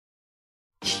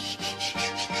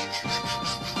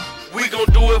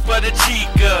for the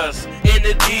Chicas and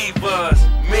the divas.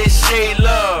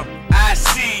 MsShayelove, I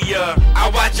see ya. I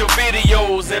watch your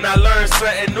videos and I learn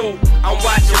something new. I'm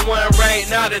watching one right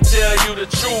now to tell you the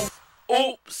truth.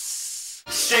 Oops,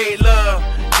 MsShayelove,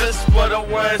 just for the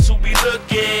ones who be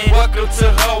looking. Welcome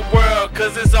to her world,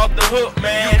 cause it's off the hook,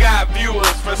 man. You got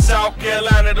viewers from South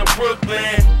Carolina to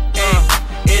Brooklyn.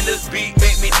 And this beat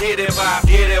make me get it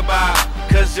vibe,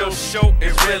 cause your show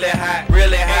is really hot,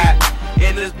 really hot.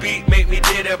 And this beat make me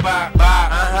get it vibe,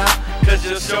 cause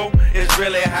your show is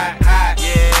really hot, hot.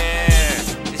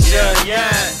 Yeah, it's Young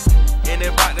Yan, and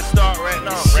it about to start right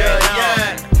now. It's Young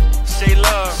Yan,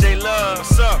 MsShayelove, MsShayelove.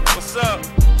 What's up? What's up?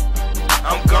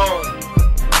 I'm gone.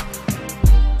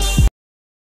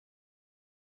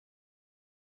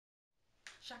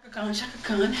 Chaka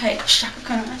Khan, hey, Chaka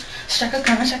Khan, Chaka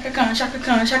Khan, Chaka Khan, Chaka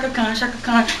Khan, Chaka Khan, Chaka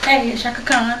Khan, hey, Chaka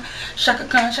Khan, Chaka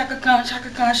Khan, Chaka Khan, Chaka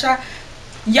Khan, Chaka.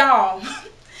 Y'all,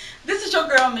 this is your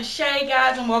girl MsShay,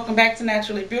 guys, and welcome back to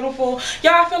Naturally Beautiful.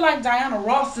 Y'all, I feel like Diana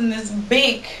Ross in this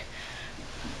big,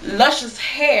 luscious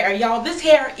hair. Y'all, this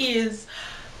hair is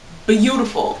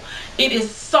beautiful. It is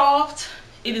soft.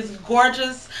 It is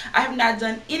gorgeous. I have not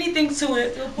done anything to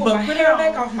it but put hair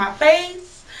back off my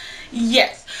face.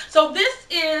 Yes. So this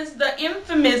is the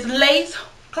infamous lace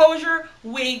closure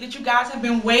wig that you guys have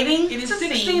been waiting. It is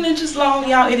 16 inches long,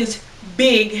 y'all. It is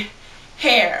big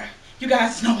hair. You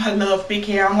guys know I love big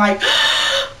hair. I'm like,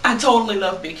 I totally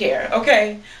love big hair,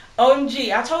 okay?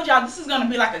 OMG, I told y'all this is going to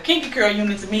be like a kinky curl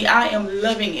unit to me. I am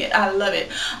loving it. I love it.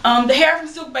 The hair from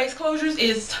Silk Base Closures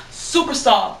is super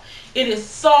soft. It is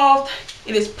soft.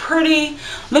 It is pretty.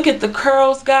 Look at the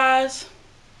curls, guys.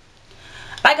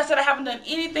 Like I said, I haven't done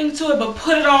anything to it but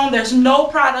put it on. There's no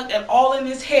product at all in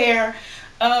this hair.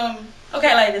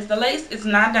 Okay, ladies, the lace is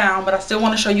not down, but I still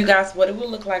want to show you guys what it will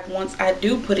look like once I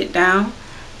do put it down.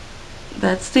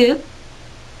 That's it.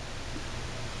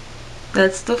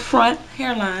 That's the front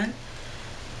hairline.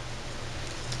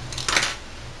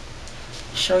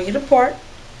 Show you the part.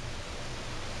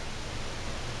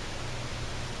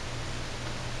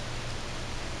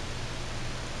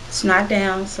 It's not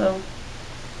down, so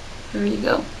here you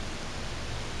go.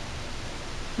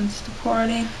 That's the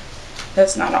parting.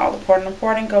 That's not all the parting. The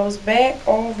parting goes back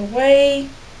all the way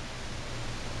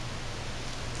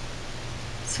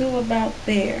to about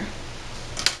there.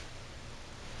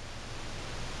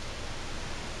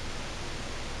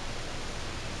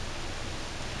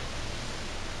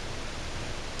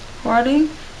 Parting.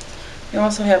 You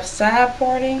also have side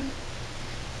parting.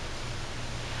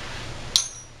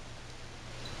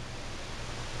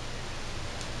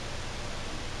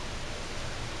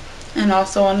 And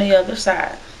also on the other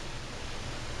side,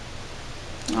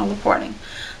 all the parting.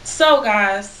 So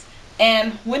guys,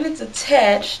 and when it's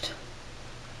attached,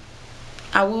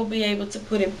 I will be able to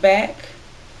put it back.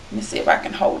 Let me see if I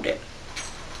can hold it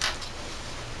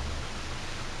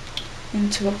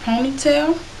into a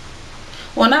ponytail.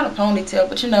 Well, not a ponytail,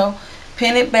 but you know,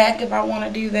 pin it back if I want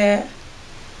to do that.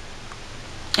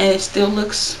 And it still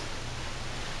looks,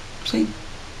 see,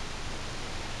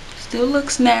 still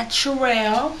looks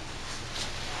natural.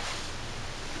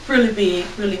 Really big,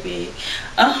 really big.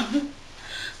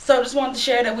 So just wanted to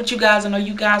share that with you guys. I know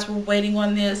you guys were waiting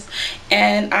on this,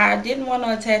 and I didn't want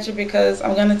to attach it because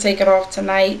I'm going to take it off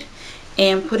tonight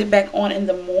and put it back on in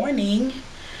the morning.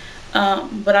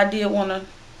 But I did want to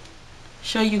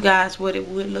show you guys what it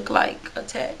would look like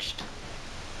attached.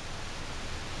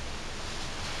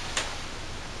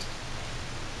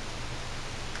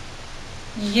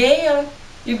 Yeah,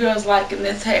 you girls liking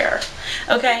this hair.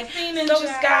 Okay, 16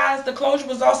 inches, guys. The closure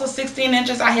was also 16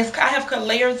 inches. I have cut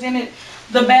layers in it.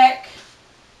 The back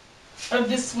of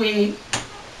this wig.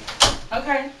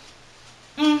 Okay.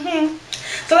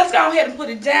 So let's go ahead and put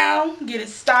it down, get it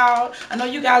styled. I know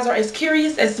you guys are as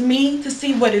curious as me to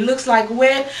see what it looks like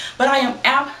wet, but I am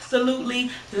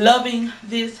absolutely loving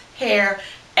this hair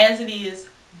as it is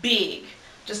big,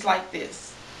 just like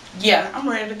this. Yeah, I'm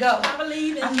ready to go. I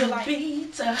believe in the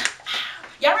beat.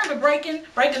 Y'all remember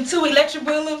Breaking 2 Electric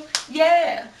Boogaloo?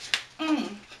 Yeah.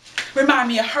 Remind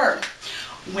me of her.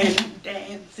 When I'm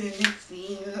dancing, it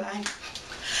seems like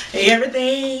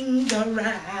everything's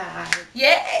alright.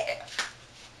 Yeah.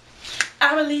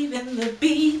 I believe in the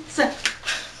beats.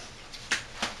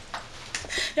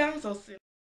 Y'all, I'm so silly.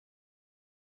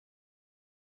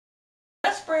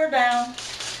 Let's spray her down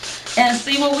and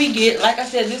see what we get. Like I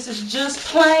said, this is just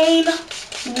plain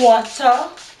water.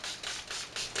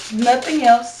 Nothing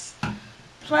else.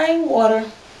 Plain water.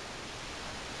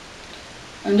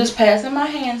 I'm just passing my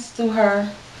hands through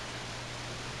her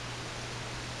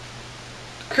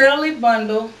curly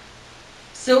bundle,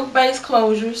 Silk Base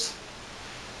Closures.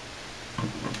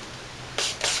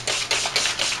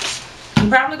 I'm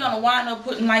probably gonna wind up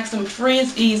putting like some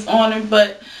frizzies on it,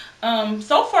 but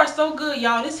so far so good,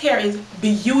 y'all. This hair is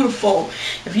beautiful.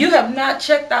 If you have not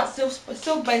checked out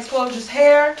Silk Base Closure's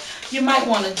hair, you might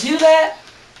want to do that.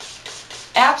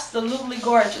 Absolutely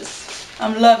gorgeous.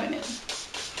 I'm loving it.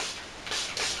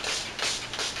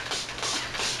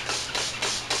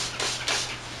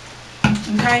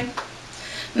 Okay,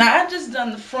 now I just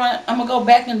done the front. I'm gonna go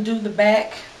back and do the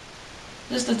back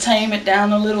just to tame it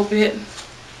down a little bit.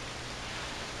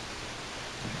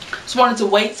 Just wanted to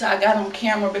wait till I got on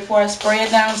camera before I spray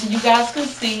it down so you guys can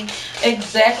see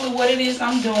exactly what it is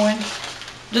I'm doing.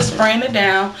 Just spraying it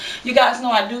down. You guys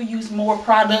know I do use more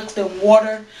products than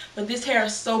water, but this hair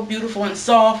is so beautiful and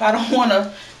soft. I don't want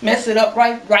to mess it up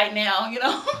right now, you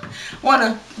know. I want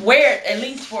to wear it at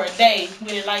least for a day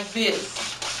with it like this.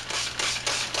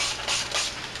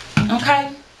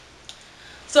 Okay,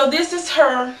 so this is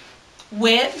her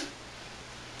wet.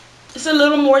 It's a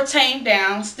little more tamed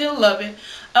down. Still love it.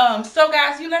 So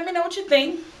guys, you let me know what you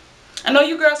think. I know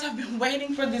you girls have been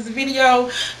waiting for this video.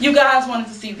 You guys wanted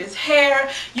to see this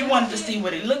hair. You wanted to see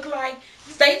what it looked like.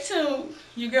 Stay tuned.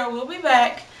 Your girl will be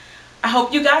back. I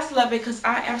hope you guys love it because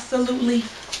I absolutely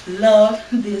love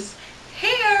this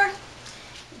hair.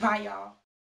 Bye, y'all.